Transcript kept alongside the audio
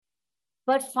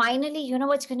But finally, you know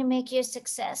what's going to make you a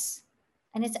success?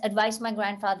 And it's advice my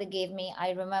grandfather gave me.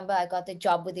 I remember I got the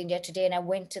job with India Today, and I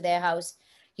went to their house.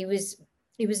 He was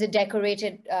he was a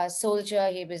decorated soldier.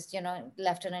 He was,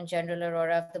 Lieutenant General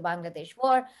Arora of the Bangladesh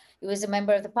War. He was a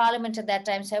member of the parliament at that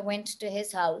time. So I went to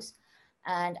his house,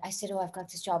 and I said, "Oh, I've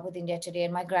got this job with India Today."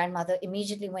 And my grandmother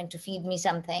immediately went to feed me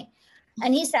something,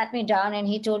 and he sat me down and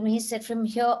he told me, he said, "From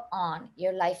here on,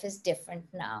 your life is different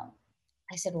now."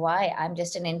 I said, "Why? I'm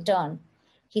just an intern."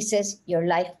 He says, "Your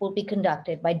life will be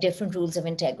conducted by different rules of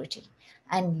integrity,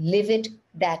 and live it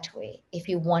that way if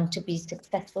you want to be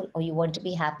successful or you want to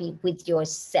be happy with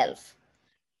yourself."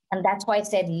 And that's why I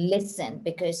said, listen,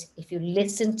 because if you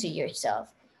listen to yourself,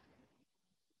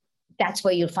 that's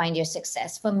where you'll find your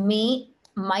success. For me,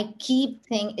 my key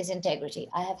thing is integrity.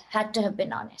 I have had to have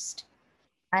been honest,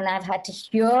 and I've had to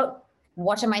hear,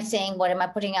 what am I saying? What am I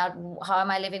putting out? How am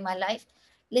I living my life?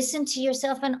 Listen to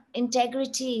yourself and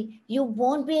integrity. You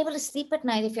won't be able to sleep at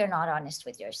night if you're not honest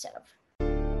with yourself.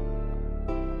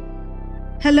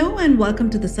 Hello and welcome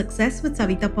to the Success with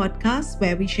Savita podcast,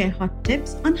 where we share hot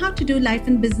tips on how to do life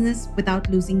and business without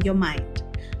losing your mind.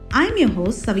 I'm your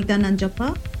host, Savita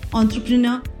Nanjappa,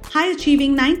 entrepreneur, high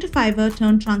achieving 9 to 5er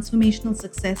turned transformational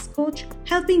success coach,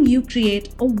 helping you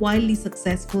create a wildly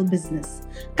successful business.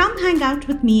 Come hang out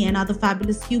with me and other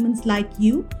fabulous humans like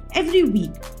you every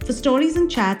week for stories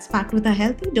and chats packed with a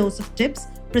healthy dose of tips,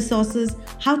 resources,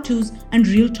 how-tos, and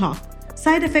real talk.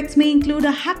 Side effects may include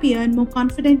a happier and more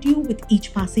confident you with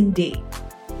each passing day.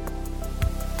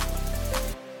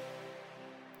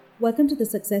 Welcome to the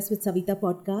Success with Savita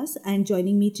podcast, and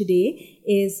joining me today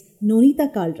is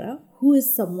Nonita Kalra, who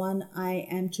is someone I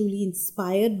am truly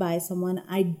inspired by, someone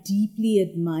I deeply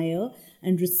admire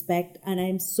and respect, and I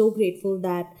am so grateful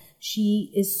that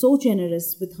she is so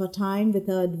generous with her time, with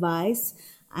her advice.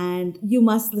 And you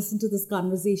must listen to this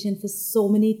conversation for so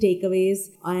many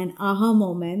takeaways and aha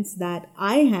moments that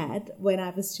I had when I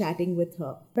was chatting with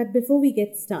her. But before we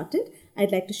get started,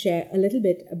 I'd like to share a little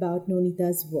bit about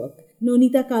Nonita's work.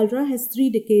 Nonita Kalra has 3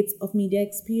 decades of media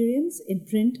experience in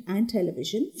print and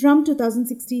television. From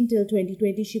 2016 till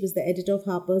 2020, she was the editor of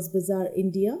Harper's Bazaar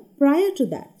India. Prior to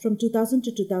that, from 2000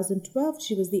 to 2012,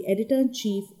 she was the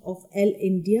editor-in-chief of Elle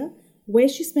India, where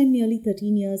she spent nearly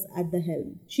 13 years at the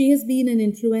helm. She has been an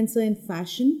influencer in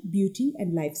fashion, beauty,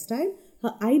 and lifestyle.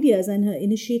 Her ideas and her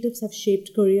initiatives have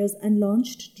shaped careers and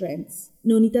launched trends.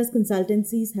 Nonita's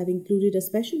consultancies have included a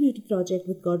special beauty project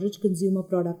with Godrej Consumer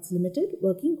Products Limited,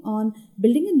 working on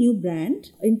building a new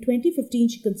brand. In 2015,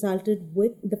 she consulted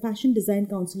with the Fashion Design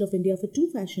Council of India for 2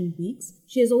 fashion weeks.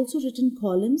 She has also written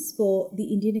columns for the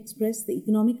Indian Express, the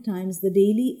Economic Times, the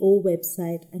Daily O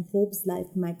website, and Forbes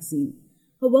Life magazine.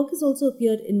 Her work has also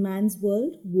appeared in Man's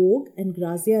World, Vogue, and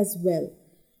Grazia as well.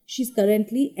 She's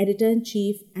currently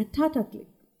editor-in-chief at Tata Click.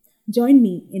 Join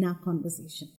me in our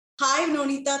conversation. Hi,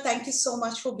 Nonita. Thank you so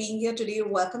much for being here today.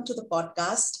 Welcome to the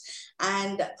podcast.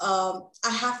 And I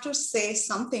have to say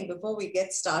something before we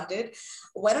get started.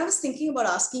 When I was thinking about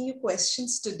asking you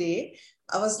questions today,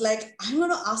 I was like, I'm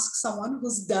going to ask someone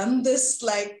who's done this,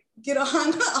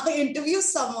 I'm going to interview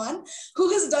someone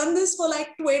who has done this for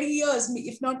like 20 years,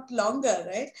 if not longer,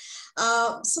 right?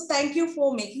 So thank you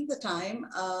for making the time.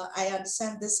 I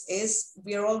understand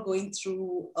we're all going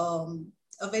through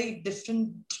a very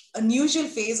different, unusual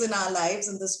phase in our lives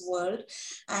in this world.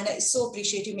 And I so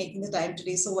appreciate you making the time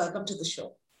today. So welcome to the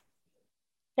show.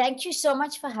 Thank you so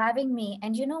much for having me.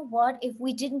 And you know what? If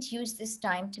we didn't use this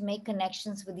time to make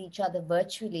connections with each other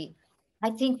virtually, I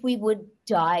think we would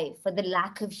die for the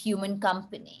lack of human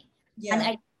company. Yeah.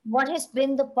 And what has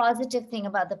been the positive thing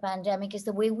about the pandemic is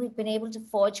the way we've been able to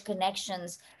forge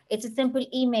connections. It's a simple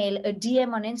email, a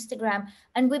DM on Instagram,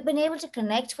 and we've been able to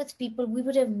connect with people we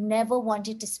would have never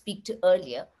wanted to speak to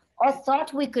earlier or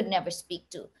thought we could never speak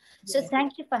to. So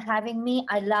thank you for having me.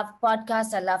 I love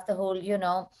podcasts. I love the whole,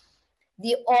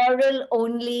 the oral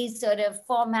only sort of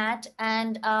format,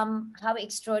 and how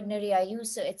extraordinary are you?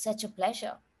 So it's such a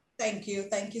pleasure. Thank you.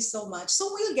 Thank you so much. So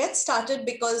we'll get started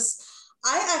because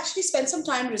I actually spent some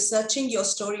time researching your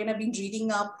story and I've been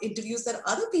reading up interviews that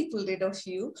other people did of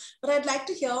you. But I'd like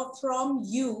to hear from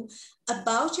you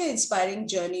about your inspiring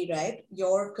journey, right?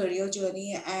 Your career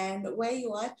journey and where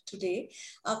you are today.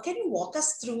 Can you walk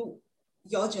us through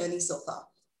your journey so far?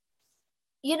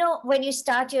 You know, when you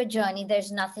start your journey,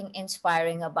 there's nothing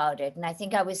inspiring about it. And I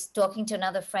think I was talking to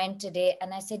another friend today,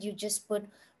 and I said, you just put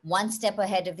one step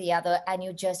ahead of the other and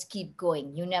you just keep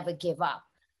going. You never give up.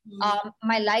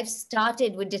 My life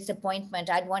started with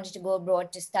disappointment. I'd wanted to go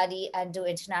abroad to study and do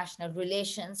international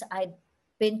relations. I'd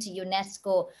been to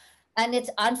UNESCO, and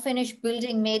its unfinished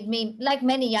building made me, like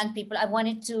many young people, I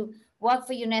wanted to work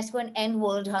for UNESCO and end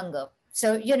world hunger.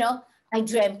 So, I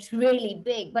dreamt really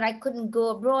big, but I couldn't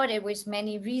go abroad. It was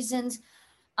many reasons.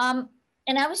 Um,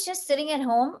 and I was just sitting at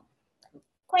home,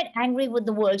 quite angry with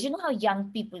the world. You know how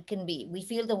young people can be. We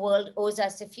feel the world owes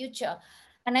us a future.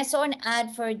 And I saw an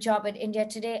ad for a job at India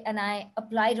Today, and I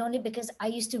applied only because I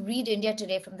used to read India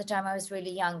Today from the time I was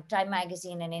really young, Time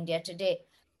Magazine and India Today.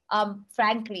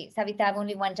 Frankly, Savita, I have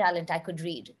only one talent. I could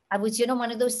read. I was,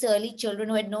 one of those surly children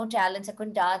who had no talents. I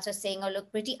couldn't dance or sing or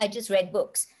look pretty. I just read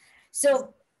books.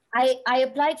 So I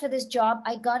applied for this job.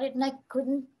 I got it, and I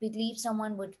couldn't believe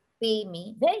someone would pay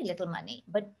me very little money,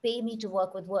 but pay me to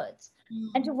work with words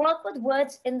and to work with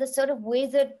words in the sort of way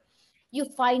that you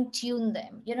fine tune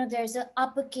them. There's an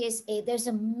uppercase A, there's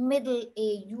a middle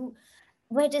A.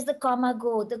 Where does the comma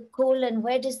go? The colon,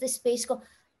 where does the space go?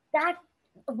 That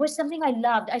was something I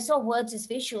loved. I saw words as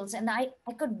visuals, and I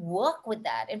could work with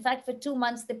that. In fact, for 2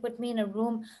 months, they put me in a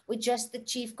room with just the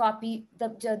chief copy,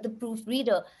 the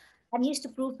proofreader, and he used to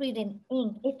proofread in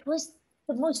ink. It was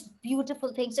the most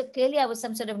beautiful thing. So clearly, I was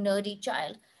some sort of nerdy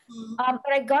child.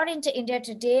 But I got into India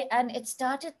Today, and it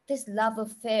started this love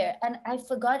affair, and I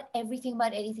forgot everything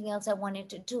about anything else I wanted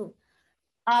to do.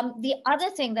 The other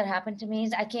thing that happened to me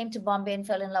is I came to Bombay and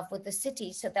fell in love with the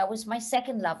city. So that was my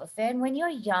second love affair. And when you're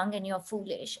young and you're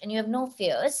foolish and you have no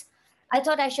fears, I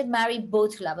thought I should marry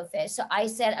both love affairs. So I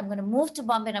said, I'm going to move to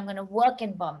Bombay and I'm going to work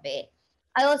in Bombay.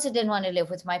 I also didn't want to live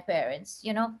with my parents.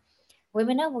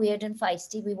 Women are weird and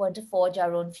feisty. We want to forge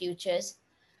our own futures.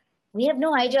 We have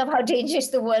no idea of how dangerous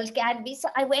the world can be. So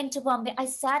I went to Bombay. I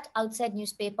sat outside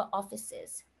newspaper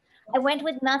offices. I went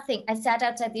with nothing. I sat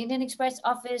outside the Indian Express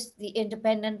office, the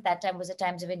Independent, that time was a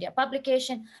Times of India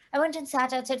publication. I went and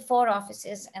sat outside 4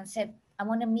 offices and said, I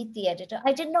want to meet the editor.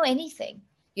 I didn't know anything.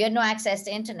 You had no access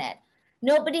to internet.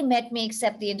 Nobody met me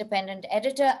except the Independent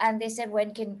editor. And they said,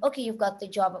 okay, you've got the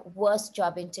job, worst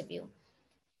job interview.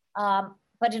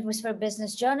 But it was for a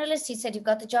business journalist. He said, you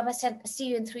got the job. I said, see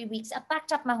you in 3 weeks. I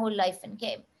packed up my whole life and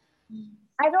came.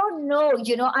 I don't know,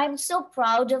 I'm so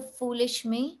proud of foolish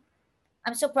me.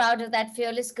 I'm so proud of that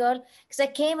fearless girl because I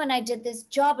came and I did this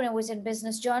job and I was in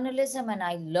business journalism and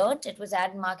I learned it was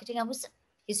ad marketing. I was a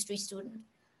history student.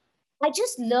 I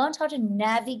just learned how to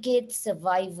navigate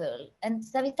survival. And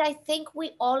Savita, I think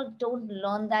we all don't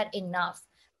learn that enough.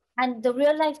 And the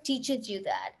real life teaches you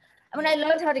that. I mean, I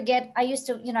learned how to I used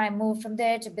to, I moved from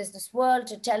there to business world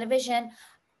to television.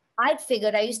 I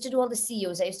used to do all the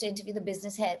CEOs. I used to interview the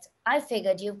business heads. I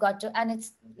figured you've got to, and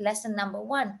it's lesson number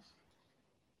one,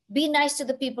 be nice to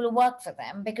the people who work for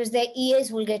them because their EAs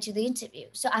will get you the interview.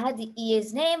 So I had the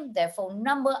EA's name, their phone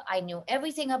number. I knew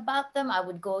everything about them. I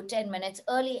would go 10 minutes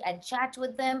early and chat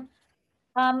with them.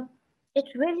 Um, it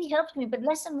really helped me. But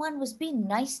lesson one was be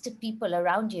nice to people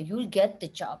around you. You'll get the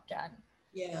job done.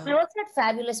 Yeah. I also had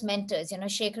fabulous mentors.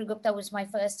 Shekhar Gupta was my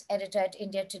first editor at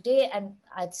India Today, and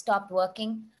I'd stopped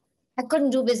working. I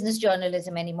couldn't do business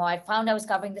journalism anymore. I found I was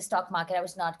covering the stock market. I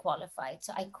was not qualified.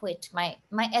 So I quit. My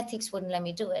ethics wouldn't let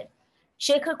me do it.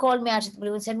 Shekhar called me out of the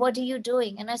blue and said, what are you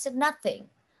doing? And I said, nothing.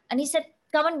 And he said,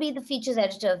 come and be the features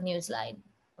editor of Newsline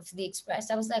of the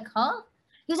Express. I was like, huh?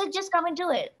 He said, just come and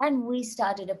do it. And we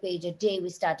started a page a day. We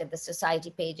started the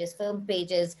society pages, film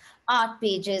pages, art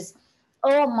pages.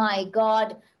 Oh my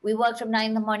God. We worked from 9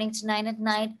 in the morning to 9 at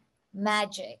night.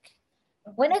 Magic.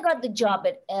 When I got the job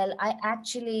at Elle, I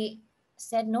actually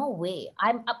said, no way.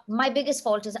 My biggest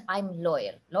fault is I'm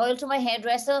loyal to my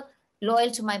hairdresser, loyal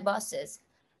to my bosses.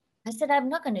 I said, I'm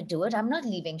not going to do it. I'm not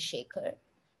leaving Shekhar.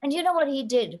 And you know what he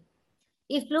did?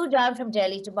 He flew down from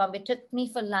Delhi to Bombay, took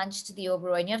me for lunch to the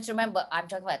Oberoi. And you have to remember, I'm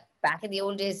talking about back in the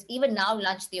old days. Even now,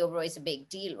 lunch at the Oberoi is a big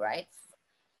deal, right?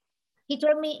 He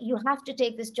told me, you have to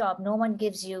take this job. No one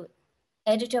gives you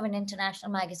editor of an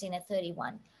international magazine at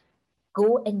 31.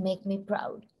 Go and make me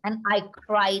proud. And I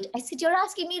cried. I said, you're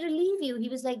asking me to leave you. He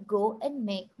was like, go and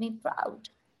make me proud.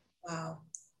 Wow.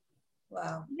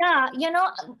 Wow. Yeah,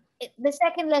 the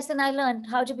second lesson I learned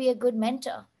how to be a good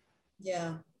mentor.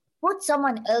 Yeah. Put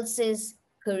someone else's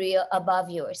career above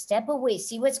yours. Step away,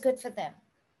 see what's good for them.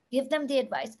 Give them the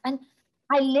advice. And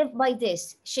I live by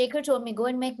this. Shekhar told me, go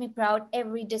and make me proud.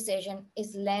 Every decision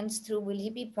is lensed through, will he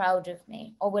be proud of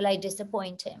me or will I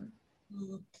disappoint him?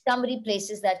 Mm-hmm. Somebody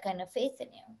places that kind of faith in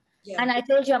you. Yeah. And I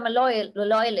told you I'm a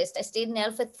loyalist. I stayed in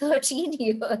Elle for 13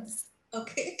 years.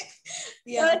 Okay.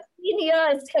 Yeah. 13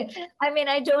 years. I mean,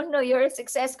 I don't know. You're a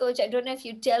success coach. I don't know if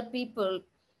you tell people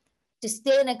to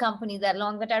stay in a company that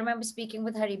long, but I remember speaking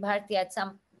with Hari Bharti at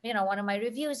one of my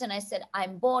reviews, and I said,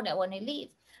 I'm bored. I want to leave.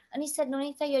 And he said,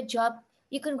 Nonita, your job,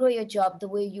 you can grow your job the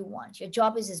way you want. Your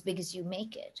job is as big as you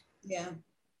make it. Yeah.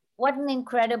 What an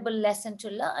incredible lesson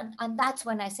to learn. And that's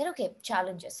when I said, okay,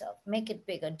 challenge yourself, make it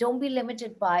bigger. Don't be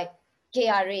limited by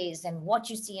KRAs and what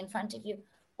you see in front of you.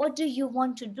 What do you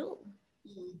want to do?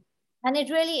 Mm. And it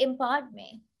really empowered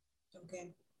me. Okay.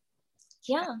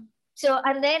 Yeah. So,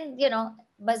 and then,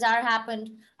 Bazaar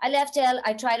happened. I left Elle.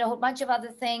 I tried a whole bunch of other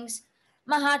things.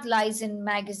 My heart lies in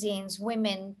magazines,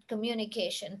 women,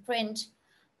 communication, print.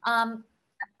 Um,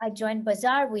 I joined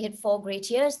Bazaar. We had 4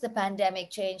 great years. The pandemic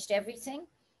changed everything.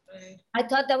 Right. I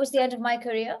thought that was the end of my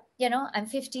career. I'm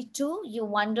 52. You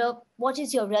wonder, what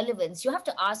is your relevance? You have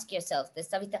to ask yourself this,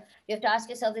 Savita. You have to ask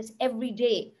yourself this every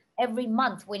day, every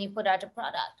month when you put out a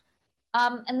product.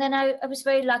 And then I was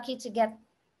very lucky to get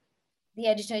the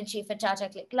editor-in-chief at Tata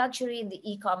Click Luxury in the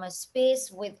e-commerce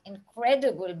space with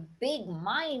incredible big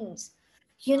minds.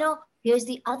 Here's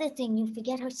the other thing. You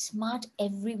forget how smart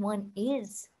everyone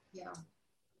is. Yeah.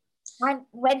 And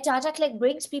when Tata Click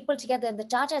brings people together, and the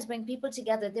Tatas bring people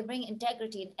together, they bring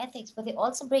integrity and ethics, but they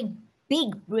also bring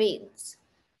big brains.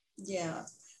 Yeah.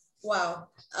 Wow.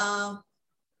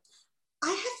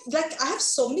 I have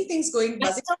so many things going I'm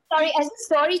buzzing. so sorry. As a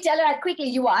storyteller, quickly,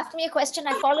 you asked me a question.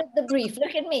 I followed the brief.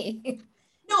 Look at me.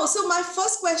 No, so my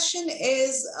first question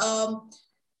is, how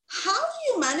do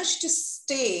you manage to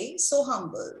stay so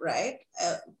humble, right?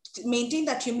 Maintain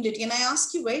that humility. And I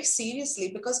ask you very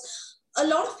seriously because a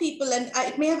lot of people, and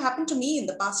it may have happened to me in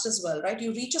the past as well, right?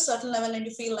 You reach a certain level and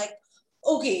you feel like,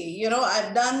 okay,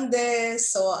 I've done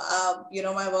this, so,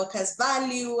 my work has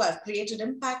value, I've created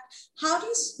impact. How do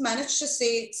you manage to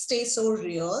stay so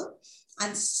real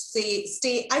and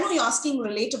stay, I know you're asking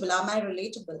relatable, am I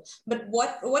relatable? But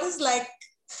what is like,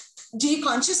 do you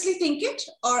consciously think it,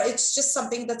 or it's just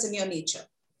something that's in your nature?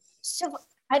 So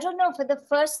I don't know. For the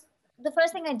first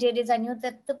thing I did is I knew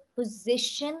that the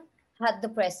position had the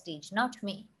prestige, not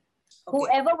me. Okay.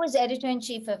 Whoever was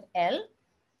editor-in-chief of Elle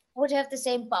would have the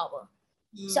same power.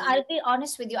 So I'll be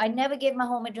honest with you. I never gave my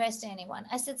home address to anyone.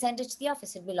 I said, send it to the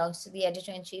office. It belongs to the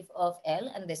editor-in-chief of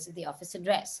Elle, and this is the office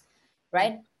address,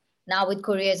 right? Now with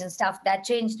couriers and stuff, that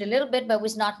changed a little bit, but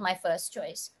was not my first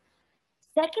choice.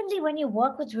 Secondly, when you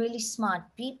work with really smart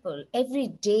people, every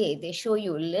day they show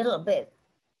you a little bit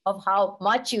of how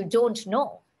much you don't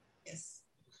know. Yes.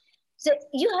 So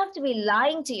you have to be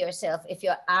lying to yourself if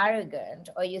you're arrogant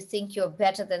or you think you're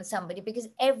better than somebody, because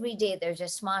every day there's a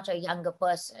smarter, younger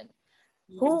person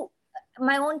who,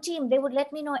 my own team, they would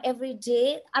let me know every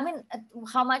day. I mean,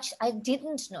 how much I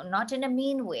didn't know, not in a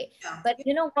mean way. Yeah. But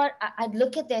you know what? I'd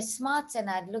look at their smarts and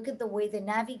I'd look at the way they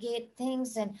navigate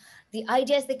things and the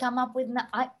ideas they come up with.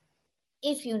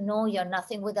 If you know you're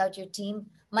nothing without your team,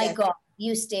 my Yes. God,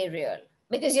 you stay real,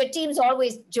 because your team's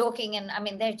always joking. And I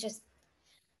mean, they're just,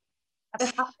 I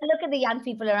look at the young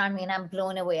people around me and I'm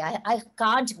blown away. I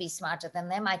can't be smarter than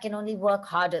them. I can only work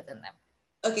harder than them.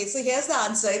 Okay, so here's the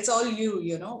answer. It's all you,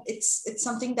 it's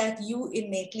something that you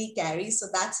innately carry. So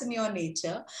that's in your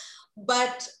nature.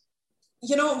 But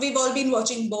we've all been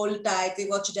watching Bold Type, we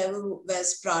watched Devil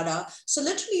Wears Prada. So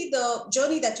literally the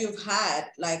journey that you've had,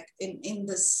 like in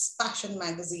this fashion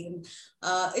magazine,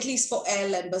 at least for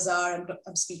Elle and Bazaar,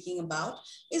 I'm speaking about,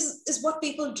 is what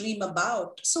people dream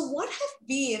about. So what have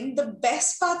been the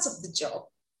best parts of the job?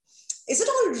 Is it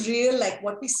all real? Like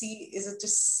what we see, is it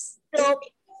just... So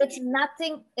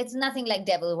it's nothing like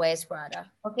Devil Wears Prada.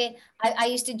 Okay. I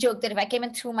used to joke that if I came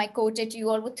and threw my coat at you,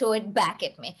 all would throw it back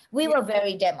at me. We were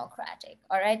very democratic.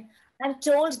 All right. I'm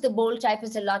told the Bold Type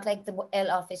is a lot like the Elle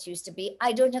office used to be.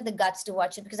 I don't have the guts to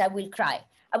watch it because I will cry.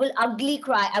 I will ugly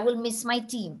cry. I will miss my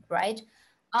team. Right.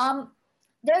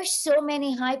 There's so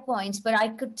many high points, but I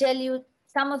could tell you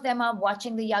some of them are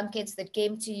watching the young kids that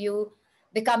came to you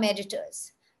become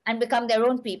editors and become their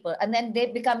own people. And then they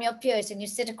become your peers and you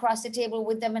sit across the table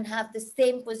with them and have the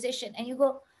same position. And you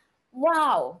go,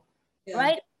 wow,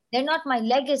 right? They're not my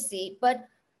legacy, but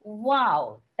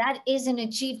wow, that is an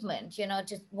achievement,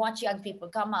 to watch young people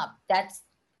come up. That's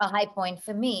a high point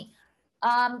for me.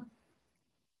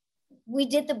 We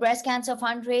did the breast cancer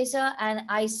fundraiser and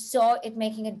I saw it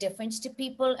making a difference to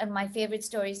people. And my favorite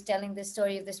story is telling the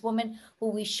story of this woman who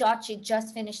we shot. She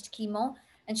just finished chemo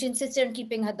and she insisted on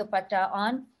keeping her dupatta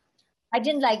on. I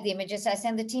didn't like the images. I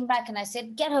sent the team back and I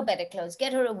said, get her better clothes,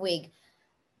 get her a wig.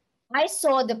 I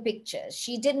saw the pictures.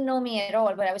 She didn't know me at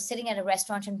all, but I was sitting at a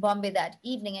restaurant in Bombay that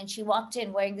evening and she walked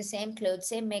in wearing the same clothes,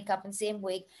 same makeup and same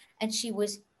wig. And she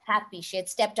was happy. She had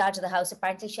stepped out of the house.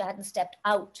 Apparently she hadn't stepped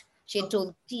out. She had told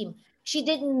the team. She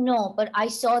didn't know, but I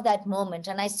saw that moment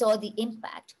and I saw the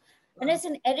impact. And as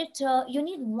an editor, you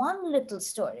need one little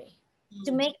story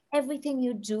to make everything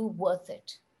you do worth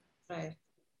it. Right.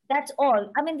 That's all.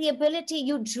 I mean, the ability,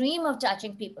 you dream of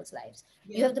touching people's lives.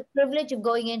 Yeah. You have the privilege of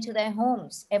going into their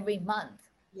homes every month.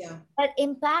 Yeah. But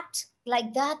impact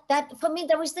like that for me,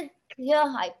 that was the clear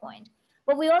high point.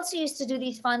 But we also used to do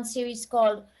these fun series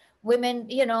called Women,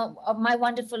 of My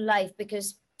Wonderful Life,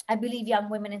 because I believe young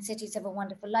women in cities have a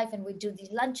wonderful life. And we do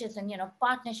these lunches, and,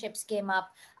 partnerships came up.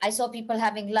 I saw people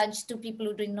having lunch, two people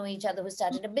who didn't know each other who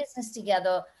started a business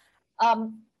together.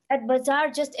 At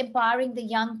Bazaar, just empowering the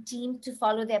young team to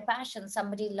follow their passion.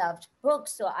 Somebody loved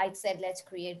books. So I said, let's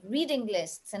create reading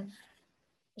lists. And,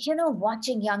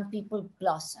 watching young people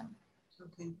blossom.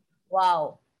 Okay.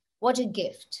 Wow, what a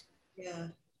gift. Yeah,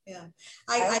 yeah.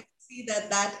 I see that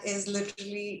that is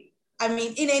literally, I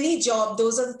mean, in any job,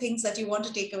 those are the things that you want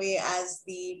to take away as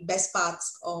the best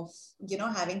parts of,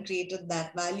 having created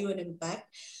that value and impact.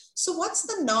 So what's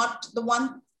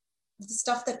the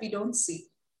stuff that we don't see?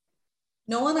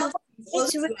 No one else sees all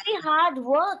It's this really hard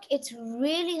work. It's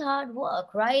really hard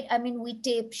work, right? I mean, we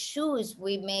tape shoes,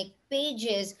 we make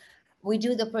pages, we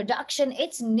do the production.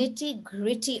 It's nitty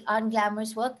gritty,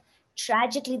 unglamorous work.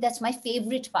 Tragically, that's my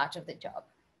favorite part of the job.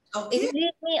 If you Okay.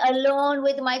 leave me alone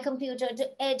with my computer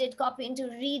to edit, copy, and to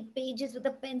read pages with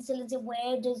a pencil and say,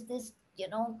 where does this,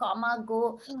 comma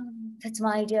go? That's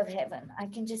my idea of heaven. I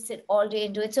can just sit all day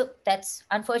and do it. So that's,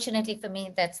 unfortunately for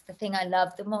me, that's the thing I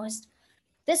love the most.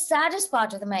 The saddest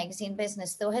part of the magazine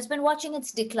business, though, has been watching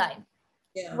its decline.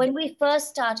 Yeah. When we first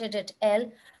started at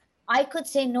Elle, I could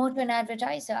say no to an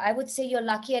advertiser. I would say, you're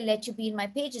lucky I let you be in my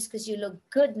pages because you look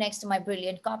good next to my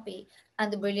brilliant copy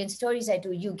and the brilliant stories I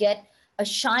do. You get a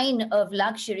shine of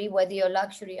luxury, whether you're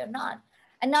luxury or not.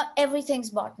 And now everything's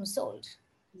bought and sold,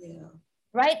 Yeah.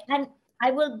 right? And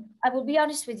I will be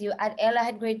honest with you. At Elle, I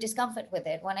had great discomfort with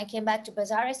it. When I came back to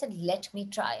Bazaar, I said, let me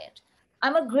try it.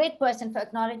 I'm a great person for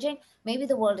acknowledging maybe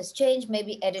the world has changed.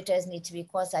 Maybe editors need to be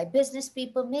quasi business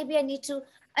people. Maybe I need to.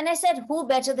 And I said, who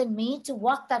better than me to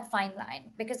walk that fine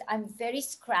line? Because I'm very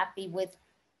scrappy with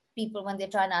people when they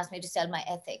try and ask me to sell my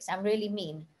ethics. I'm really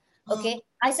mean. Mm, Okay.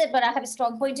 I said, but I have a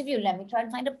strong point of view. Let me try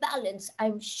and find a balance.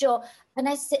 I'm sure. And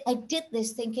I said, I did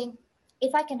this thinking,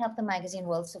 if I can help the magazine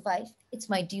world survive, it's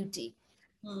my duty.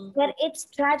 mm, But it's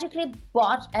tragically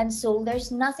bought and sold.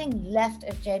 There's nothing left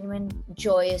of genuine,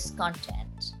 joyous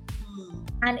content. mm.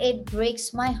 And it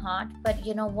breaks my heart. But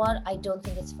you know what? I don't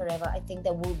think it's forever. I think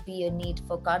there will be a need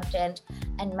for content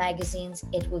and magazines.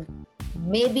 It will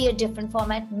maybe a different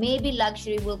format. Maybe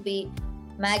luxury will be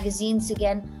magazines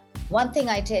again. One thing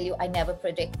I tell you, I never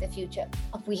predict the future.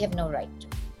 We have no right to.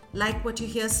 Like what you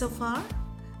hear so far?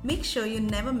 Make sure you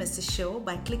never miss a show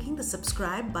by clicking the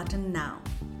subscribe button now.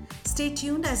 Stay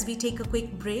tuned as we take a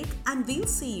quick break, and we'll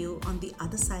see you on the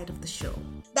other side of the show.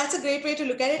 That's a great way to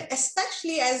look at it,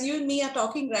 especially as you and me are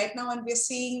talking right now and we're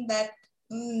seeing that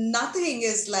nothing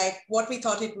is like what we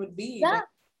thought it would be. Yeah. Right?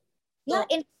 Yeah. So,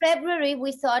 In February,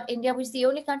 we thought India was the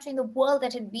only country in the world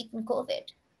that had beaten COVID.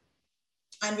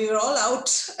 and we were all out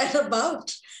and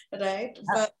about, right? Yeah.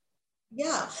 But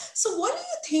yeah. So, what do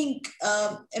you think?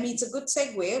 I mean, it's a good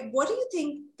segue. What do you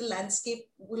think the landscape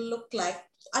will look like?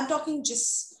 I'm talking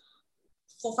just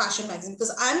for fashion magazine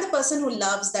because I'm the person who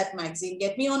loves that magazine.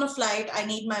 Get me on a flight. I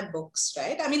need my books,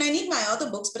 right? I mean, I need my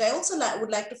other books, but I also would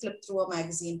like to flip through a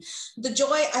magazine. The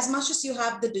joy, as much as you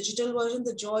have the digital version,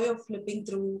 the joy of flipping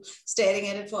through, staring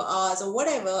at it for hours or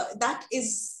whatever,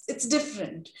 it's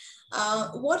different.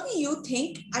 What do you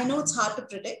think? I know it's hard to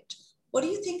predict. What do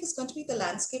you think is going to be the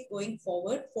landscape going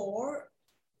forward for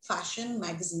fashion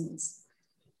magazines?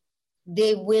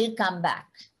 They will come back.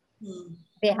 Hmm.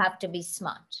 They have to be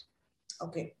smart.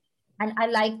 Okay. And I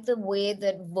like the way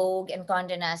that Vogue and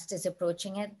Condé Nast is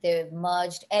approaching it. They've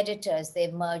merged editors,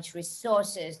 they've merged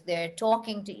resources, they're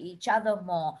talking to each other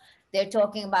more. They're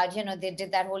talking about, they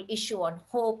did that whole issue on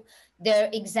hope. They're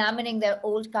examining their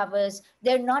old covers.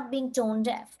 They're not being tone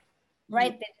deaf, Hmm.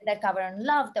 right? They did that cover on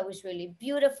Love that was really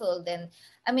beautiful. Then,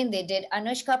 I mean, they did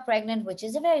Anushka Pregnant, which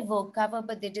is a very Vogue cover,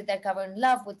 but they did that cover on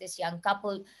Love with this young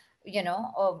couple,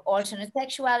 of alternate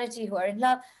sexuality who are in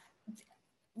love.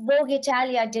 Vogue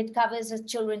Italia did covers of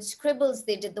children's scribbles.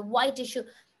 They did the white issue.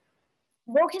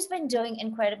 Vogue has been doing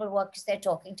incredible work because they're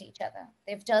talking to each other.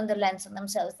 They've turned the lens on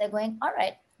themselves. They're going, all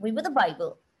right, we were the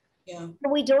Bible. Yeah.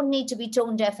 But we don't need to be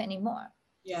tone deaf anymore.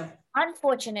 Yeah.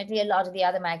 Unfortunately, a lot of the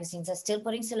other magazines are still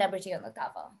putting celebrity on the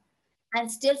cover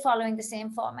and still following the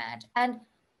same format. And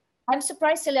I'm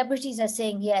surprised celebrities are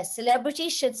saying yes.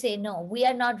 Celebrities should say no. We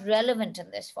are not relevant in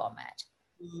this format.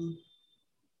 Hmm.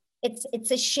 It's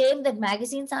a shame that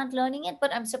magazines aren't learning it,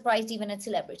 but I'm surprised even at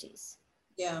celebrities.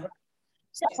 Yeah.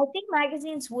 So Yeah. I think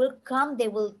magazines will come, they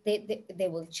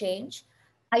will change.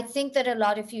 I think that a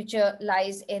lot of future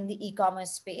lies in the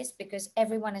e-commerce space because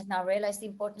everyone has now realized the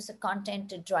importance of content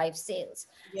to drive sales.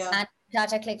 Yeah. And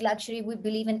Tata Click Luxury, we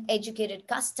believe an educated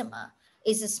customer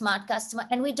is a smart customer,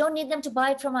 and we don't need them to buy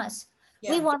it from us.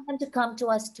 We Yeah. want them to come to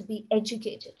us to be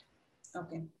educated.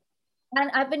 Okay.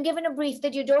 And I've been given a brief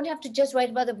that you don't have to just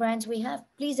write about the brands we have.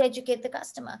 Please educate the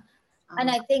customer. And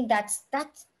I think that's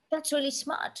really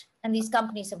smart. And these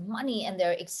companies have money and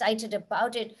they're excited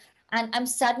about it. And I'm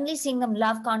suddenly seeing them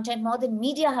love content more than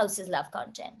media houses love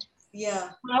content. Yeah,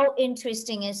 How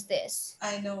interesting is this?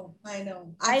 I know. I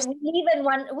know.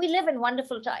 We live in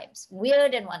wonderful times,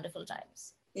 weird and wonderful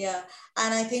times. Yeah.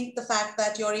 And I think the fact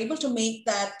that you're able to make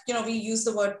that, we used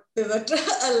the word pivot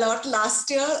a lot last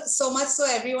year, so much so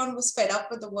everyone was fed up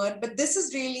with the word. But this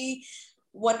is really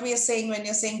what we are saying when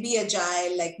you're saying be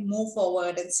agile, like move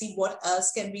forward and see what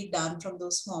else can be done from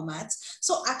those formats.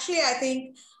 So actually, I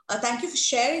think thank you for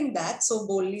sharing that so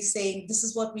boldly, saying this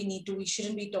is what we need to, we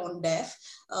shouldn't be tone deaf.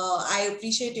 I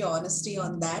appreciate your honesty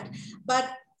on that. But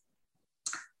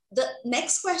the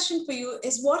next question for you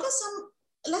is, what are some,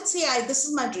 let's say this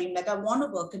is my dream, like I want to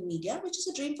work in media, which is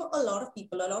a dream for a lot of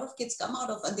people. A lot of kids come out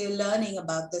of and they're learning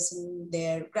about this in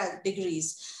their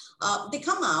degrees. They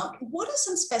come out. What are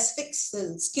some specific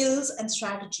skills and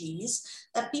strategies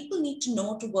that people need to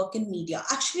know to work in media?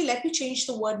 Actually, let me change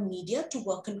the word media to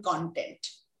work in content.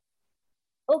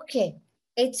 Okay,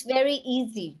 it's very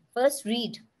easy. First,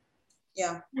 read.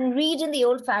 Yeah. And read in the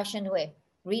old fashioned way.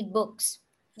 Read books.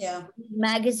 Yeah.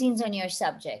 Magazines on your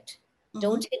subject.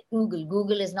 Don't hit Google.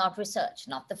 Google is not research,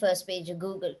 not the first page of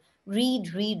Google.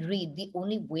 Read, read, read. The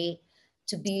only way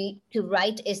to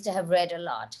write is to have read a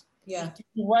lot. Yeah. To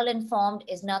be well informed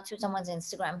is not through someone's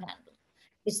Instagram handle.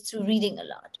 It's through reading a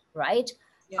lot, right?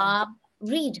 Yeah.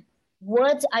 Read.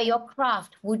 Words are your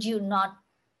craft. Would you not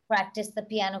practice the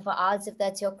piano for hours if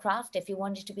that's your craft? If you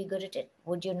wanted to be good at it,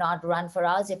 would you not run for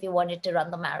hours if you wanted to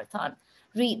run the marathon?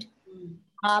 Read.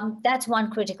 That's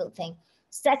one critical thing.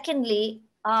 Secondly,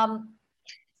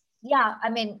 yeah, I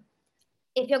mean,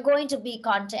 if you're going to be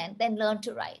content, then learn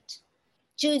to write.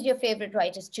 Choose your favorite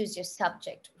writers, choose your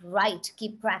subject, write,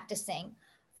 keep practicing.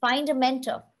 Find a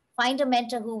mentor. Find a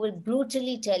mentor who will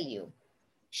brutally tell you,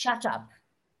 shut up.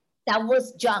 That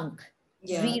was junk.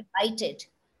 Yeah. Rewrite it.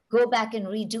 Go back and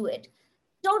redo it.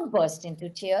 Don't burst into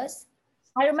tears.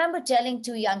 I remember telling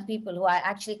two young people who I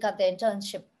actually cut their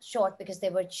internship short because they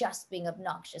were just being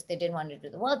obnoxious. They didn't want to do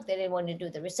the work, they didn't want to do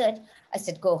the research. I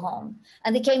said, go home.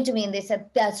 And they came to me and they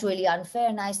said, that's really unfair.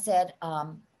 And I said,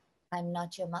 I'm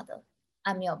not your mother.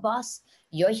 I'm your boss.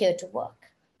 You're here to work.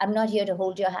 I'm not here to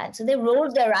hold your hand. So they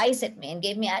rolled their eyes at me and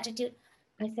gave me attitude.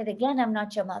 I said, again, I'm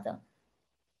not your mother.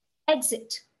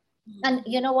 Exit. And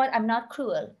you know what? I'm not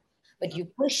cruel, but you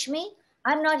push me.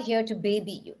 I'm not here to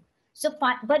baby you. So,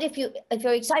 but if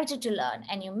you're excited to learn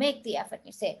and you make the effort,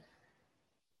 you say,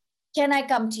 "Can I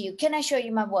come to you? Can I show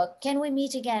you my work? Can we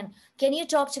meet again? Can you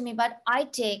talk to me?" But I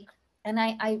take and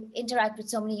I interact with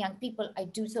so many young people. I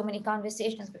do so many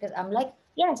conversations because I'm like,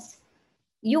 yes,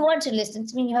 you want to listen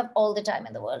to me. You have all the time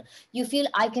in the world. You feel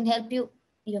I can help you.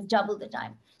 You have double the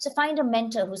time. So find a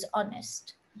mentor who's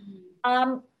honest.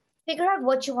 Figure out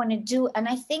what you want to do. And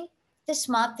I think the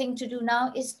smart thing to do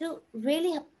now is to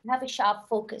really have a sharp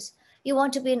focus. You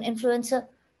want to be an influencer,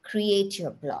 create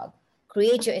your blog,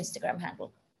 create your Instagram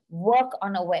handle, work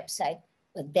on a website,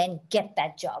 but then get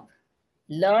that job.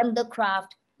 Learn the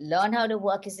craft, learn how to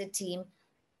work as a team,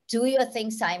 do your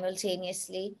thing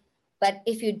simultaneously. But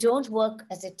if you don't work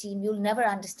as a team, you'll never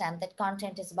understand that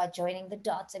content is about joining the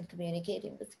dots and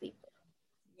communicating with people.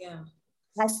 Yeah.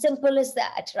 As simple as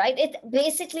that, right? It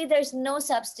basically, there's no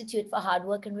substitute for hard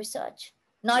work and research.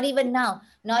 Not even now,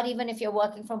 not even if you're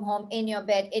working from home in your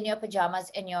bed, in your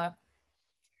pajamas, in your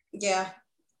Yeah,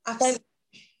 absolutely.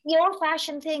 The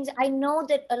old-fashioned things. I know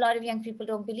that a lot of young people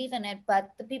don't believe in it, but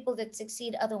the people that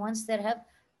succeed are the ones that have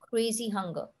crazy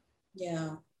hunger.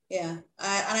 Yeah, yeah.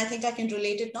 And I think I can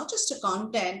relate it not just to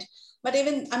content, but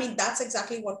even, I mean, that's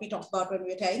exactly what we talk about when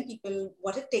we're telling people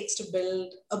what it takes to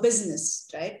build a business,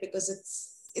 right? Because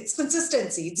it's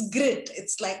consistency, it's grit,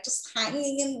 it's like just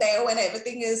hanging in there when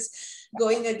everything is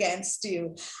going against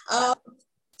you.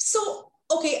 So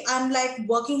okay, I'm like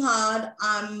working hard,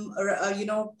 I'm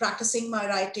practicing my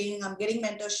writing, I'm getting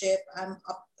mentorship, I'm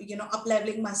up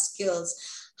leveling my skills.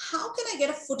 How can I get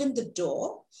a foot in the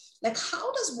door? Like,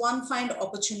 how does one find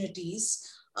opportunities?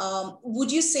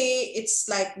 Would you say it's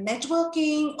like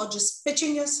networking or just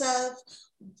pitching yourself?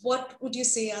 What would you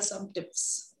say are some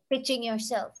tips? Pitching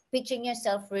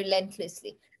yourself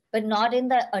relentlessly, but not in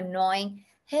the annoying,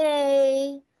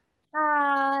 hey,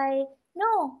 hi.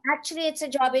 No, actually, it's a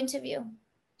job interview.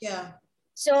 Yeah.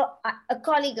 So a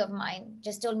colleague of mine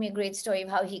just told me a great story of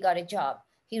how he got a job.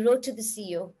 He wrote to the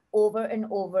CEO over and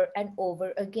over and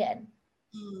over again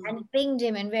and pinged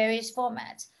him in various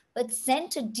formats, but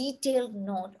sent a detailed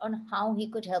note on how he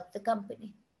could help the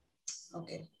company.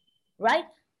 Okay. Right?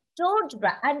 don't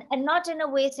and not in a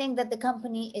way saying that the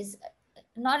company is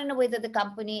not in a way that the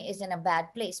company is in a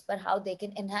bad place, but how they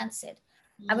can enhance it.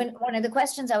 I mean, one of the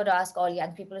questions I would ask all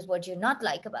young people is, what do you not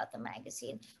like about the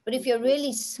magazine? But if you're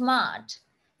really smart,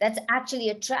 that's actually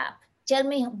a trap. Tell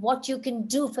me what you can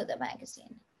do for the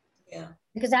magazine. Yeah.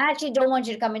 Because I actually don't want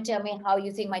you to come and tell me how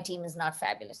you think my team is not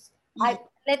fabulous.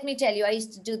 Let me tell you, I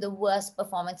used to do the worst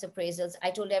performance appraisals.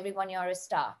 I told everyone you're a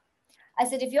star. I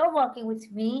said, if you're working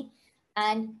with me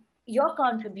and you're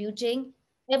contributing,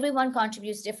 everyone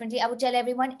contributes differently. I would tell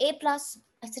everyone A plus.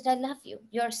 I said, I love you.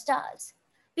 You're stars.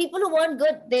 People who weren't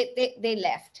good, they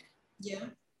left. Yeah.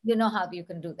 You know how you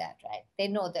can do that, right? They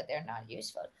know that they're not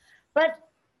useful. But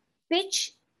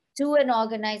pitch to an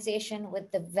organization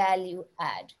with the value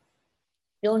add.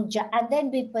 And then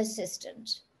be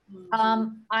persistent.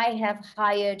 I have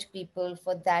hired people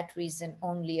for that reason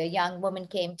only. A young woman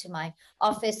came to my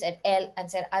office at L and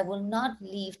said, I will not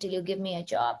leave till you give me a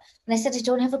job. And I said, I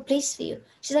don't have a place for you.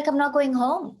 She's like, I'm not going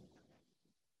home.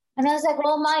 And I was like,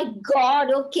 oh my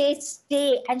God, okay,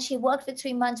 stay. And she worked for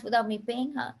 3 months without me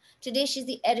paying her. Today, she's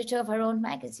the editor of her own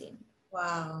magazine.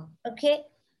 Wow. Okay.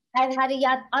 I've had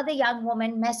other young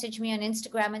woman message me on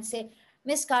Instagram and say,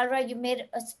 Miss Kalra, you made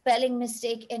a spelling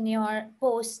mistake in your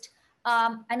post.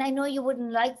 And I know you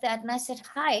wouldn't like that. And I said,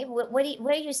 hi, where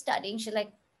are you studying? She's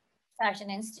like, Fashion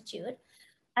Institute.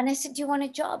 And I said, do you want a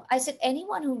job? I said,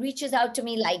 anyone who reaches out to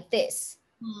me like this,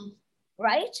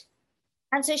 right?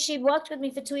 And so she worked with me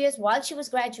for 2 years while she was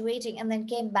graduating and then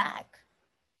came back.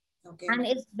 Okay. And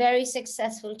it's very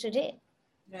successful today.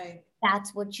 Right.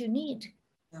 That's what you need.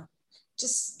 Yeah.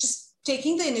 Just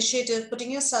taking the initiative,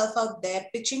 putting yourself out there,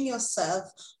 pitching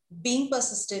yourself, being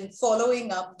persistent,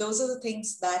 following up. Those are the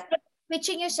things that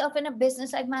Pitching yourself in a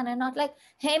business-like manner, not like,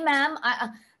 hey, ma'am,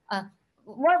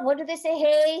 what do they say?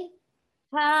 Hey,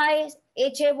 hi,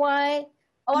 Hay, I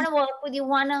want to work with you.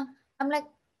 I'm like,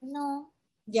 no.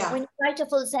 yeah. When you write a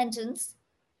full sentence,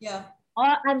 Yeah.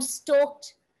 or I'm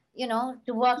stoked,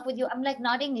 to work with you. I'm like,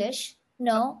 not English.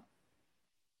 No.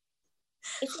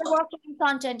 If you're working in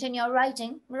content and you're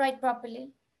writing, write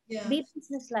properly. Yeah. Be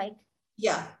business-like.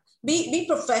 Yeah. Be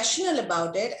professional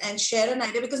about it and share an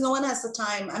idea, because no one has the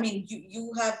time. I mean,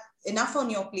 you have enough on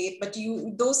your plate, but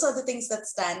those are the things that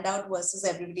stand out versus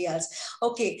everybody else.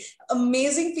 Okay,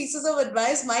 amazing pieces of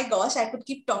advice. My gosh, I could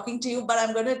keep talking to you, but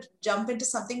I'm going to jump into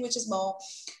something which is more,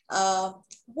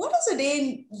 what does a day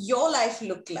in your life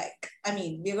look like? I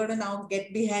mean, we're going to now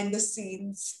get behind the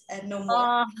scenes and know more.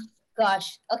 Oh,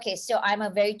 gosh. Okay, so I'm a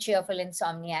very cheerful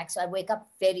insomniac, so I wake up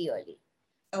very early.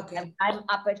 Okay. I'm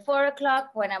up at 4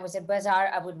 o'clock. When I was at Bazaar,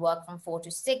 I would work from 4 to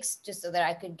 6 just so that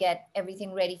I could get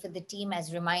everything ready for the team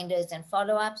as reminders and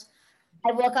follow-ups.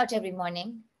 I work out every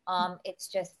morning.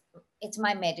 It's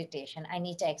my meditation. I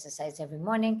need to exercise every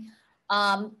morning.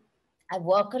 I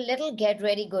work a little, get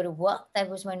ready, go to work. That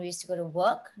was when we used to go to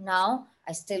work. Now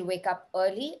I still wake up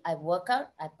early. I work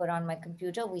out. I put on my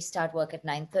computer. We start work at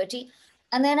 9:30.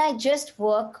 And then I just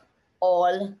work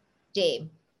all day.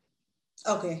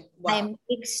 Okay. Wow. I'm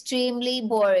extremely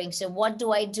boring. So what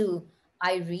do?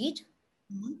 I read.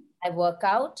 I work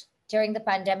out. During the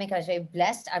pandemic, I was very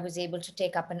blessed. I was able to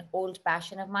take up an old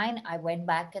passion of mine. I went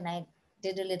back and I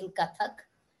did a little Kathak.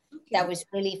 Okay. That was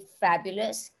really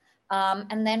fabulous.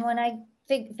 And then when I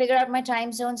figure out my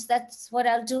time zones, that's what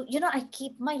I'll do. I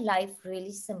keep my life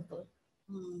really simple.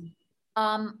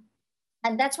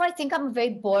 And that's why I think I'm a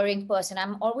very boring person.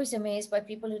 I'm always amazed by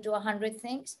people who do 100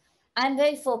 things. I'm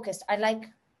very focused. I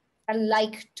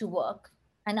like to work.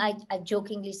 And I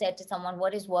jokingly said to someone,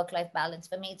 what is work-life balance?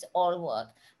 For me, it's all work.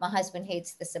 My husband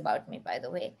hates this about me, by the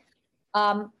way.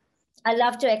 I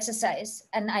love to exercise,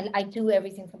 and I do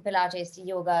everything from Pilates to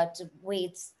yoga to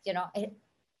weights.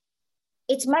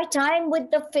 It's my time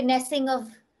with the finessing of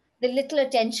the little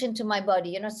attention to my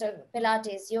body. So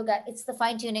Pilates, yoga, it's the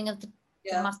fine-tuning of the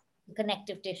muscle,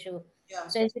 connective tissue. Yeah.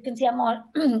 So as you can see,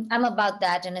 I'm about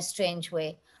that in a strange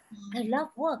way. I love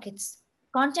work.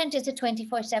 Content is a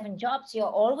 24/7 job, so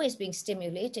you're always being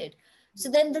stimulated. So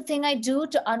then the thing I do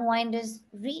to unwind is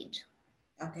read.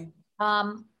 Okay.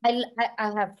 I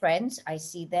have friends. I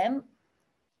see them.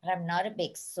 But I'm not a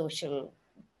big social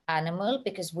animal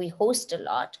because we host a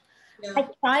lot. Yeah. I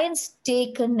try and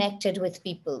stay connected with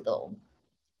people, though.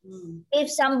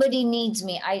 If somebody needs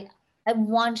me, I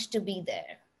want to be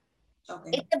there.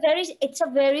 Okay.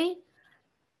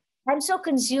 I'm so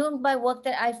consumed by work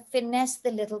that I finesse the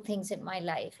little things in my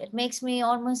life. It makes me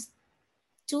almost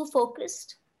too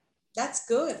focused. That's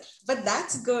good, but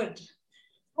that's good.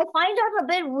 I find out a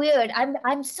bit weird.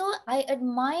 I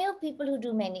admire people who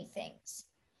do many things.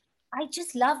 I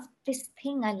just love this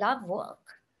thing. I love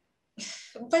work.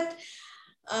 But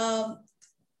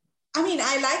I mean,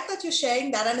 I like that you're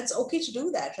sharing that, and it's okay to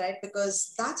do that, right?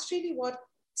 Because that's really what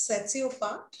sets you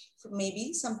apart,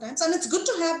 maybe sometimes. And it's good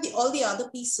to have all the other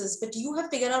pieces, but you have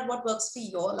figured out what works for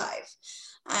your life.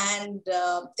 And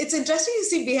it's interesting to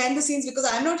see behind the scenes, because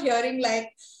I'm not hearing like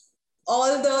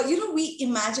all the, we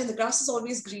imagine the grass is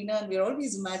always greener, and we're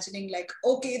always imagining like,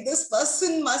 okay, this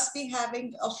person must be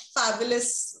having a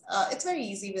fabulous, it's very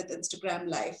easy with Instagram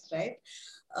life, right?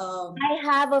 I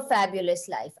have a fabulous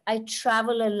life. I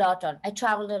traveled a lot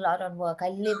on work. I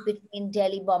live between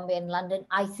Delhi, Bombay, and London.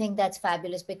 I think that's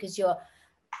fabulous because the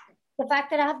fact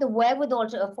that I have the wherewithal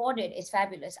to afford it is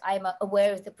fabulous. I'm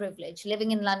aware of the privilege.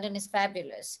 Living in London is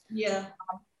fabulous. Yeah.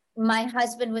 My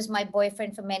husband was my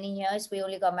boyfriend for many years. We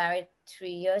only got married 3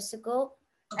 years ago.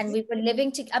 Okay. And we were living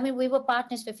together. I mean, we were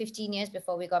partners for 15 years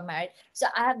before we got married. So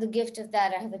I have the gift of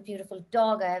that. I have a beautiful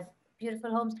dog. I have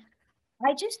beautiful homes.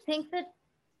 I just think that,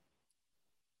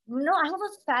 no, I have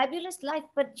a fabulous life,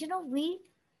 but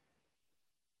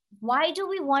why do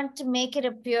we want to make it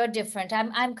appear different?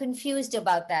 I'm confused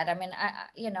about that. I mean,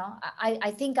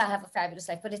 I think I have a fabulous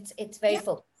life, but it's very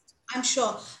focused. I'm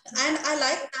sure. And I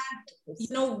like that,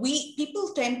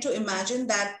 people tend to imagine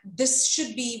that this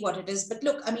should be what it is. But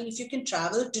look, I mean, if you can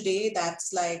travel today,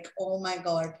 that's like, oh my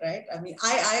God, right? I mean,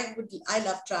 I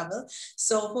love travel.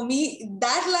 So for me,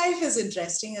 that life is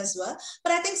interesting as well.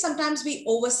 But I think sometimes we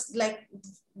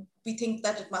think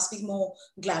that it must be more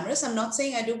glamorous. I'm not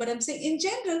saying I do, but I'm saying in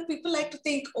general, people like to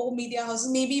think, oh, media houses,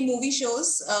 maybe movie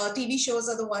shows, TV shows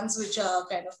are the ones which are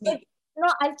kind of maybe. No,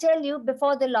 I'll tell you,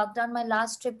 before the lockdown, my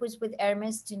last trip was with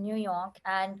Hermes to New York,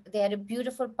 and they had a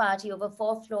beautiful party over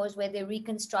 4 floors where they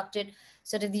reconstructed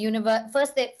sort of the universe.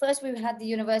 First we had the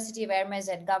University of Hermes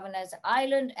at Governor's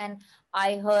Island, and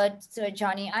I heard Sir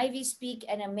Johnny Ivy speak,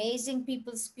 and amazing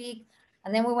people speak.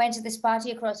 And then we went to this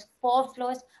party across 4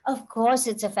 floors. Of course,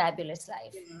 it's a fabulous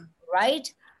life,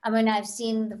 right? I mean, I've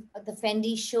seen the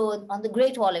Fendi show on the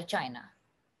Great Wall of China.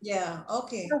 Yeah,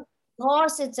 okay. Of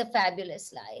course, it's a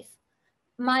fabulous life.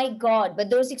 My God, but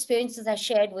those experiences are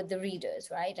shared with the readers,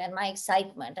 right? And my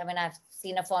excitement. I mean, I've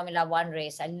seen a Formula One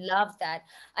race. I love that.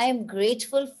 I am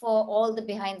grateful for all the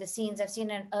behind the scenes. I've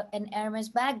seen an Hermes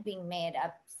bag being made.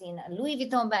 I've seen a Louis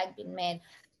Vuitton bag being made.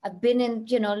 I've been in,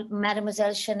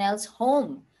 Mademoiselle Chanel's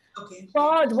home. Okay.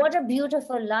 God, what a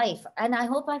beautiful life. And I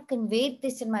hope I've conveyed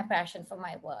this in my passion for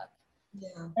my work. Yeah.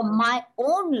 For my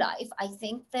own life, I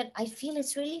think that I feel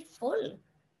it's really full.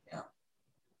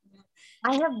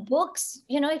 I have books,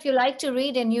 if you like to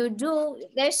read, and you do,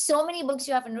 there's so many books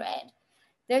you haven't read.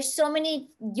 There's so many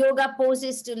yoga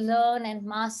poses to learn and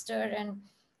master, and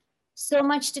so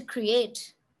much to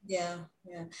create. Yeah.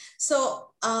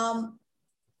 So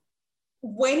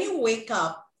when you wake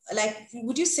up, like,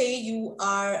 would you say you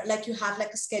are like, you have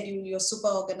like a schedule, you're super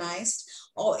organized,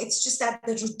 or it's just that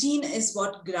the routine is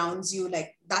what grounds you?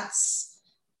 Like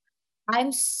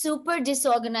I'm super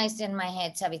disorganized in my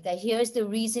head, Savita. Here's the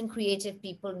reason creative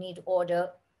people need order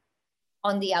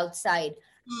on the outside.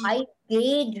 I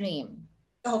daydream.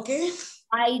 Okay.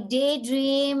 I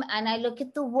daydream and I look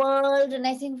at the world and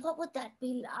I think, what would that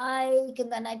be like?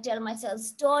 And then I tell myself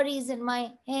stories in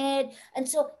my head. And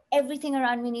so everything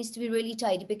around me needs to be really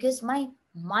tidy because my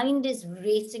mind is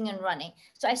racing and running.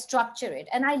 So I structure it.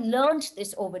 And I learned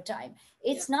this over time.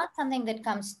 It's not something that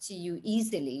comes to you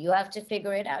easily. You have to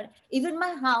figure it out. Even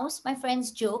my house, my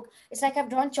friends joke, it's like I've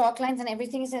drawn chalk lines and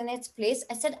everything is in its place.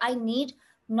 I said, I need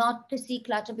not to see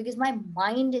clutter because my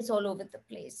mind is all over the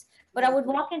place. But I would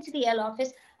walk into the L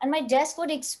office and my desk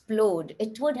would explode.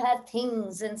 It would have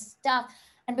things and stuff.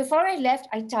 And before I left,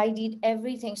 I tidied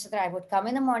everything so that I would come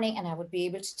in the morning and I would be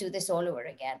able to do this all over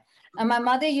again. And my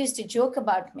mother used to joke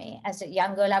about me as a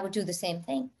young girl. I would do the same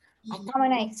thing. I come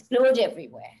and I explode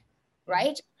everywhere,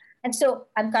 right? And so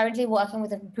I'm currently working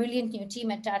with a brilliant new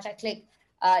team at Tata Click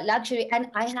Luxury, and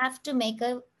I have to make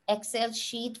a Excel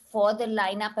sheet for the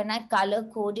lineup and I color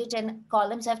code it and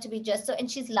columns have to be just so. And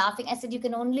she's laughing. I said, you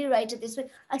can only write it this way.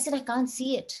 I said, I can't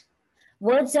see it.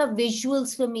 Words are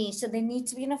visuals for me. So they need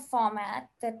to be in a format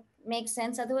that makes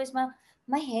sense. Otherwise,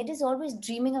 my head is always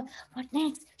dreaming of what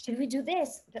next? Should we do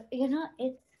this?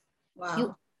 It's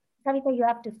wow. Savita, you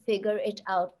have to figure it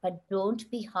out, but don't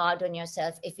be hard on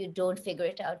yourself if you don't figure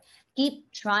it out.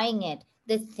 Keep trying it.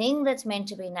 The thing that's meant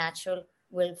to be natural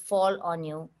will fall on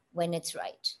you when it's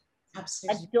right.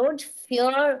 Absolutely. But don't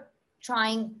fear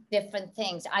trying different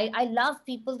things. I love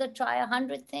people that try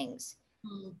 100 things.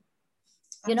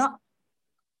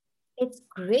 It's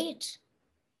great.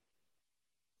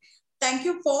 Thank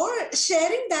you for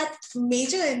sharing that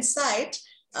major insight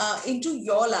into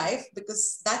your life,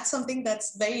 because that's something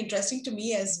that's very interesting to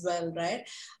me as well, right?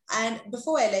 And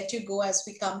before I let you go, as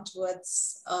we come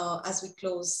towards, as we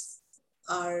close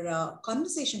our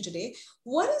conversation today.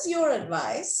 What is your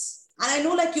advice? And I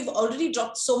know like you've already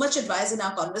dropped so much advice in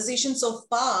our conversation so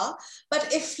far,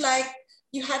 but if like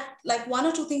you had like one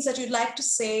or two things that you'd like to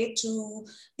say to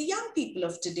the young people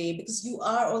of today, because you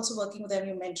are also working with them,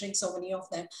 you're mentoring so many of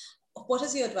them. What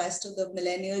is your advice to the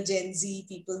millennial Gen Z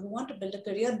people who want to build a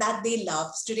career that they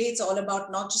love? Today, it's all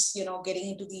about not just, getting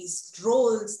into these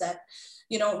roles that,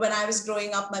 when I was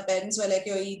growing up, my parents were like,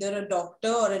 you're either a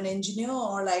doctor or an engineer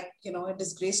or like, a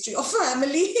disgrace to your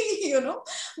family,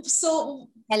 So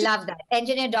I love that.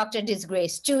 Engineer, doctor,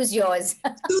 disgrace. Choose yours.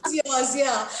 choose yours,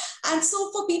 yeah. And so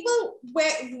for people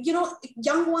where,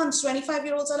 young ones,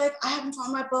 25-year-olds are like, I haven't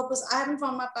found my purpose, I haven't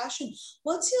found my passion.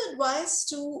 What's your advice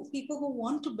to people who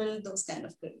want to build those kind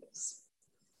of careers?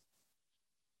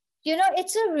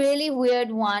 It's a really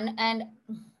weird one. And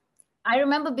I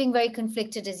remember being very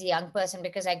conflicted as a young person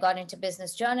because I got into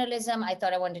business journalism. I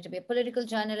thought I wanted to be a political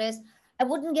journalist. I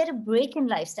wouldn't get a break in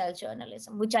lifestyle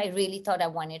journalism, which I really thought I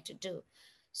wanted to do.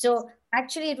 So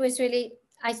actually, it was really,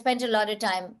 I spent a lot of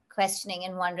time questioning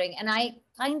and wondering. And I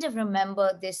kind of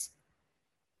remember this.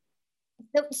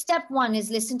 The step one is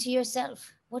listen to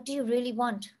yourself. What do you really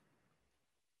want?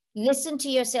 Listen to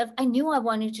yourself. I knew I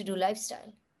wanted to do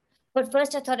lifestyle. But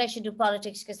first, I thought I should do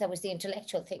politics because that was the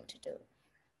intellectual thing to do.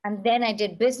 And then I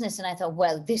did business and I thought,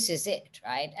 well, this is it,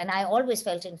 right? And I always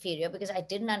felt inferior because I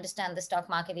didn't understand the stock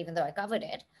market, even though I covered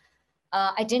it.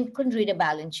 Couldn't read a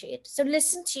balance sheet. So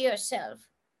listen to yourself.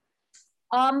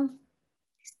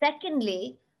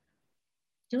 Secondly,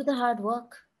 do the hard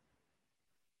work.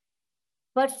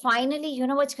 But finally, you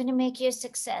know what's going to make you a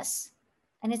success?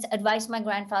 And it's advice my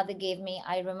grandfather gave me.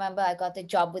 I remember I got the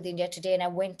job with India Today and I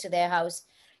went to their house.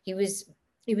 He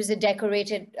was a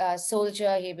decorated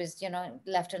soldier. He was,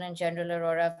 Lieutenant General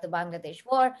Arora of the Bangladesh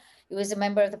War. He was a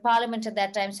member of the parliament at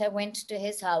that time. So I went to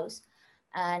his house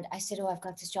and I said, oh, I've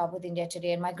got this job with India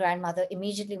Today. And my grandmother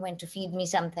immediately went to feed me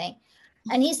something.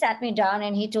 And he sat me down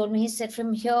and he told me, he said,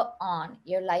 from here on,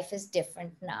 your life is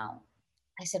different now.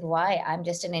 I said, why? I'm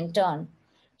just an intern.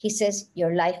 He says,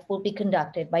 your life will be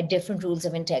conducted by different rules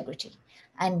of integrity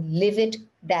and live it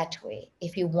that way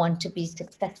if you want to be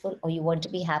successful or you want to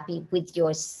be happy with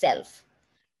yourself.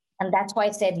 And that's why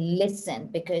I said, listen,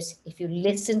 because if you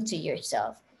listen to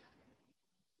yourself,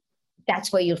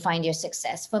 that's where you'll find your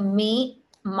success. For me,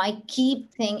 my key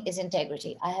thing is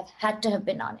integrity. I have had to have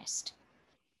been honest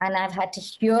and I've had to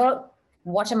hear,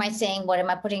 what am I saying? What am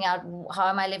I putting out? How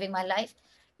am I living my life?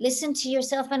 Listen to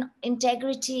yourself and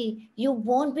integrity. You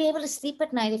won't be able to sleep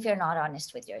at night if you're not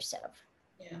honest with yourself.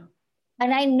 Yeah.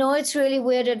 And I know it's really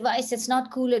weird advice. It's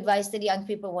not cool advice that young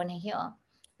people want to hear,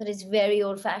 but it's very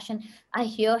old fashioned. I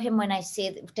hear him when I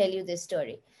tell you this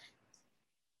story.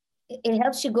 It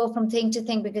helps you go from thing to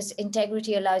thing because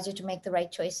integrity allows you to make the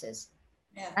right choices.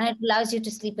 Yeah. And it allows you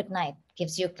to sleep at night,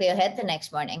 gives you a clear head the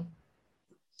next morning.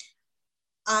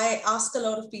 I ask a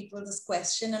lot of people this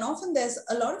question, and often there's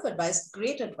a lot of advice,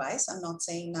 great advice. I'm not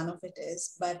saying none of it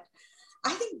is, but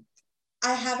I think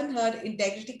I haven't heard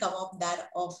integrity come up that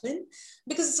often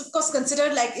because it's of course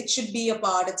considered like it should be a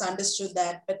part, it's understood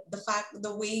that, but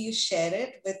the way you share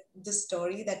it with the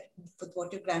story with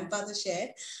what your grandfather shared,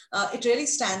 it really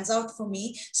stands out for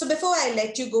me. So before I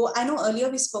let you go, I know earlier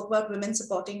we spoke about women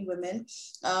supporting women.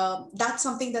 That's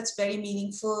something that's very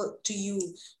meaningful to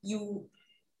you.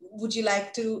 Would you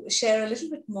like to share a little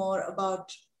bit more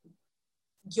about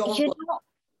your work?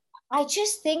 I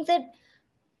just think that,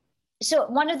 so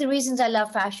one of the reasons I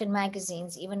love fashion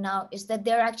magazines even now is that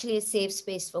they're actually a safe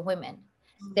space for women.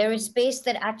 Mm-hmm. They're a space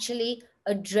that actually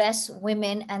address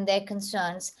women and their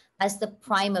concerns as the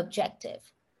prime objective.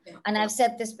 Yeah. And I've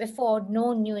said this before,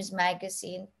 no news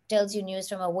magazine tells you news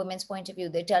from a woman's point of view.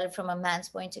 They tell it from a man's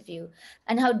point of view.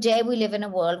 And how dare we live in a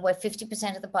world where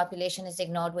 50% of the population is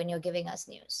ignored when you're giving us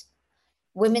news?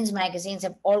 Women's magazines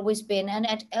have always been, and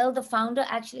at Elle, the founder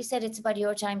actually said it's about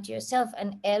your time to yourself.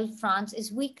 And Elle France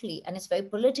is weekly and it's very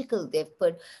political. They've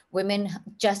put women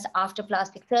just after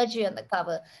plastic surgery on the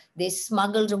cover. They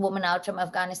smuggled a woman out from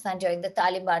Afghanistan during the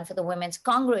Taliban for the Women's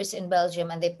Congress in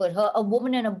Belgium, and they put a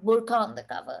woman in a burqa on the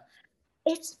cover.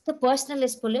 It's the personal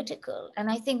is political. And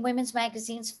I think women's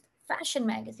magazines, fashion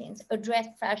magazines, address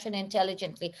fashion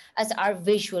intelligently as our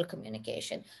visual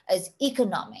communication, as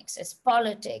economics, as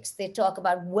politics. They talk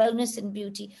about wellness and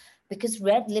beauty because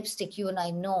red lipstick, you and I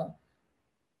know,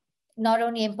 not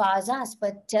only empowers us,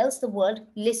 but tells the world,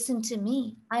 listen to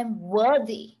me. I'm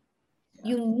worthy. Yeah.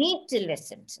 You need to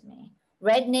listen to me.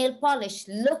 Red nail polish,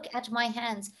 look at my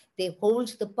hands. They hold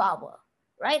the power,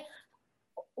 right?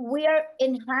 We are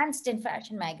enhanced in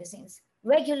fashion magazines.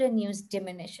 Regular news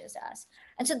diminishes us.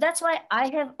 And so that's why I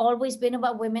have always been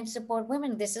about women support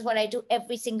women. This is what I do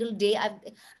every single day.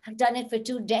 I've done it for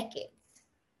 2 decades,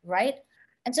 right?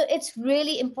 And so it's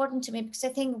really important to me because I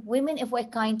think women, if we're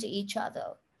kind to each other,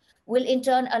 will in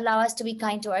turn allow us to be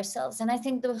kind to ourselves. And I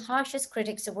think the harshest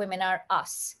critics of women are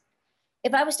us.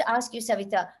 If I was to ask you,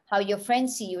 Savita, how your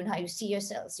friends see you and how you see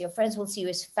yourselves, your friends will see you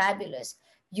as fabulous.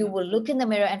 You will look in the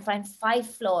mirror and find 5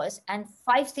 flaws and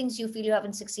 5 things you feel you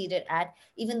haven't succeeded at,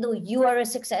 even though you are a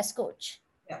success coach.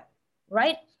 Yeah.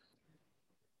 Right?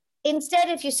 Instead,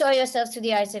 if you saw yourself through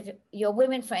the eyes of your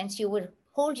women friends, you would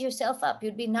hold yourself up.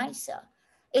 You'd be nicer.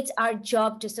 It's our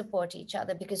job to support each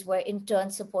other because we're in turn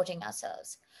supporting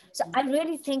ourselves. So I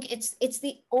really think it's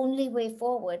the only way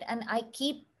forward. And I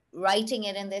keep writing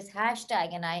it in this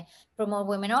hashtag, and I promote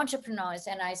women entrepreneurs,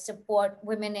 and I support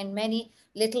women in many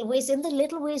little ways. In the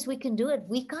little ways we can do it.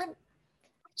 We can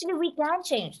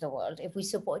change the world if we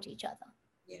support each other.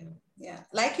 Yeah.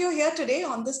 Like you're here today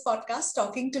on this podcast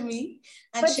talking to me.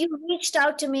 But you reached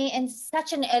out to me in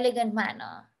such an elegant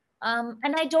manner.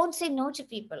 And I don't say no to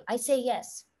people. I say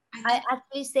yes. I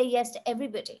actually say yes to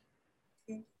everybody.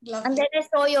 Lovely. And then I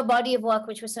saw your body of work,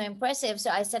 which was so impressive. So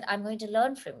I said, I'm going to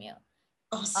learn from you.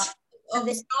 Awesome.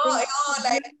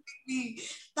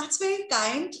 That's very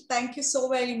kind. Thank you so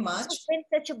very much. It's been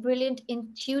such a brilliant,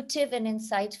 intuitive, and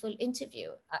insightful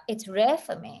interview. It's rare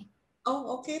for me.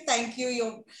 Oh, okay. Thank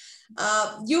you.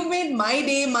 You made my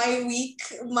day, my week,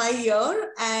 my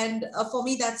year. And for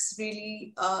me, that's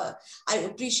really, I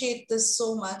appreciate this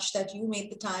so much that you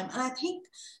made the time. And I think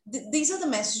these are the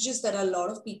messages that a lot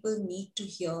of people need to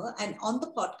hear. And on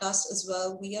the podcast as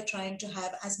well, we are trying to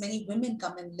have as many women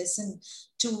come and listen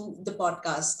to the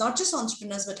podcast, not just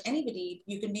entrepreneurs, but anybody.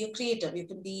 You can be a creative, you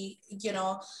can be,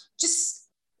 just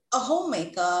a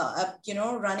homemaker,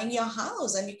 running your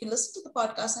house, and you can listen to the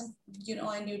podcast and,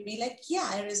 and you'd be like, yeah,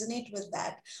 I resonate with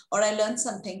that. Or I learned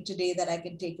something today that I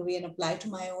can take away and apply to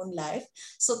my own life.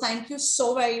 So thank you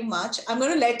so very much. I'm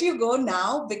going to let you go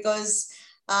now because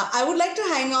I would like to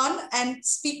hang on and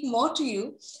speak more to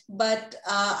you, but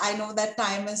I know that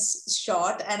time is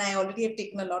short and I already have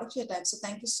taken a lot of your time. So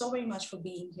thank you so very much for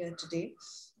being here today.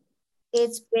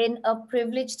 It's been a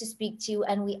privilege to speak to you,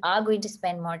 and we are going to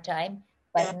spend more time.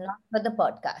 But not for the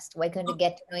podcast. We're going to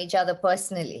get to know each other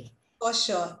personally. For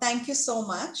sure. Thank you so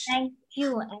much. Thank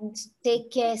you, and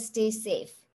take care. Stay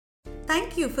safe.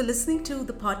 Thank you for listening to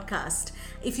the podcast.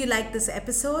 If you like this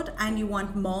episode and you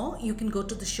want more, you can go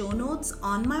to the show notes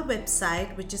on my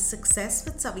website, which is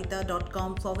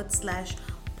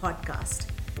successwithsavita.com/podcast.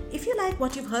 If you like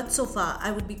what you've heard so far,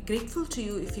 I would be grateful to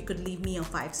you if you could leave me a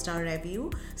 5-star review,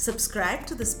 subscribe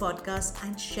to this podcast,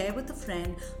 and share with a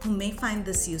friend who may find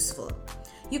this useful.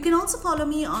 You can also follow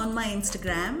me on my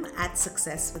Instagram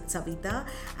 @successwithsavita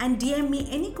and DM me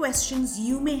any questions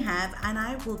you may have, and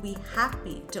I will be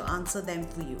happy to answer them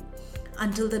for you.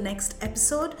 Until the next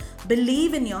episode,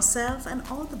 believe in yourself and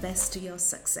all the best to your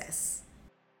success.